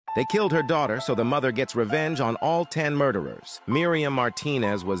They killed her daughter, so the mother gets revenge on all 10 murderers. Miriam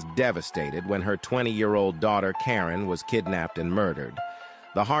Martinez was devastated when her 20-year-old daughter, Karen, was kidnapped and murdered.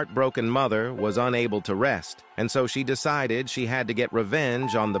 The heartbroken mother was unable to rest, and so she decided she had to get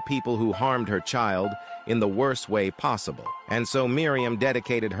revenge on the people who harmed her child in the worst way possible. And so Miriam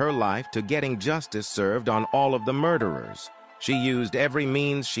dedicated her life to getting justice served on all of the murderers. She used every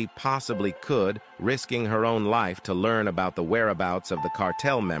means she possibly could, risking her own life to learn about the whereabouts of the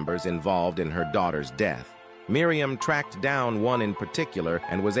cartel members involved in her daughter's death. Miriam tracked down one in particular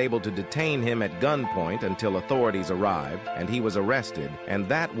and was able to detain him at gunpoint until authorities arrived and he was arrested, and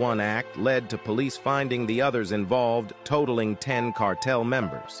that one act led to police finding the others involved, totaling 10 cartel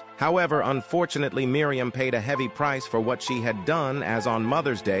members. However, unfortunately, Miriam paid a heavy price for what she had done, as on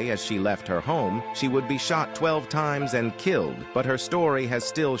Mother's Day, as she left her home, she would be shot 12 times and killed, but her story has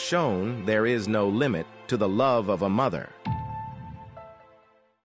still shown there is no limit to the love of a mother.